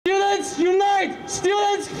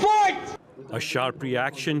sport! A sharp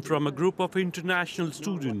reaction from a group of international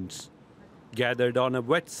students gathered on a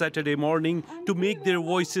wet Saturday morning to make their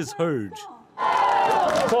voices heard.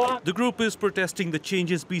 The group is protesting the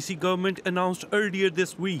changes BC government announced earlier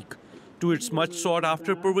this week to its much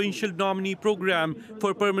sought-after provincial nominee program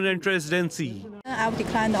for permanent residency. I've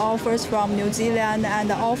declined offers from New Zealand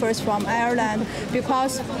and offers from Ireland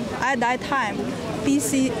because at that time,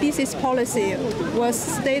 BC's policy was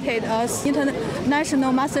stated as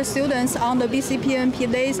international master students on the BC PNP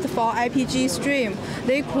list for IPG stream.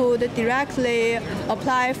 They could directly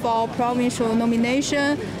apply for provincial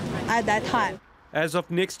nomination at that time. As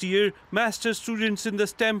of next year, master students in the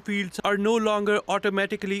STEM fields are no longer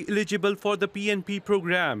automatically eligible for the PNP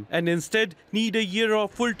program and instead need a year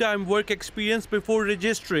of full-time work experience before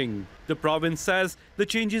registering. The province says the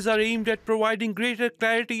changes are aimed at providing greater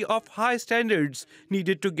clarity of high standards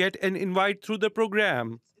needed to get an invite through the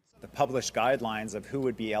program. The published guidelines of who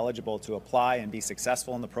would be eligible to apply and be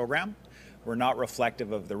successful in the program were not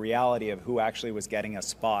reflective of the reality of who actually was getting a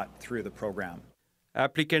spot through the program.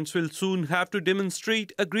 Applicants will soon have to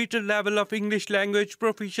demonstrate a greater level of English language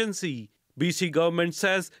proficiency. BC government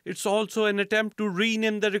says it's also an attempt to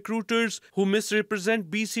rename the recruiters who misrepresent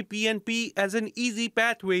BC PNP as an easy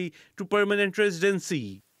pathway to permanent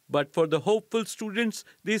residency. But for the hopeful students,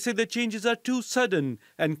 they say the changes are too sudden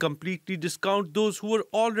and completely discount those who are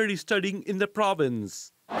already studying in the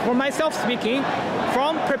province. For myself speaking,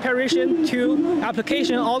 from preparation to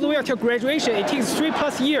application all the way until graduation, it takes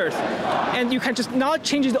 3+ years. And you can just not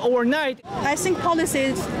change it overnight. I think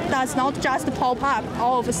policy does not just pop up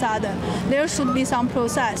all of a sudden. There should be some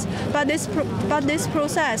process. But this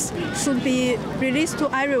process should be released to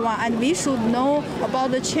everyone, and we should know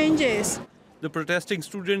about the changes. The protesting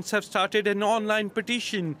students have started an online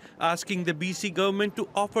petition asking the BC government to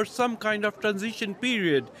offer some kind of transition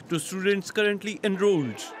period to students currently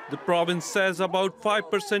enrolled. The province says about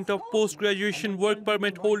 5% of post-graduation work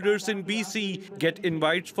permit holders in BC get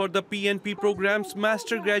invites for the PNP program's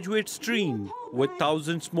master graduate stream, with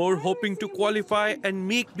thousands more hoping to qualify and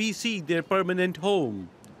make BC their permanent home.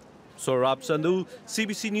 Sohrab Sandhu,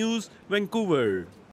 CBC News, Vancouver.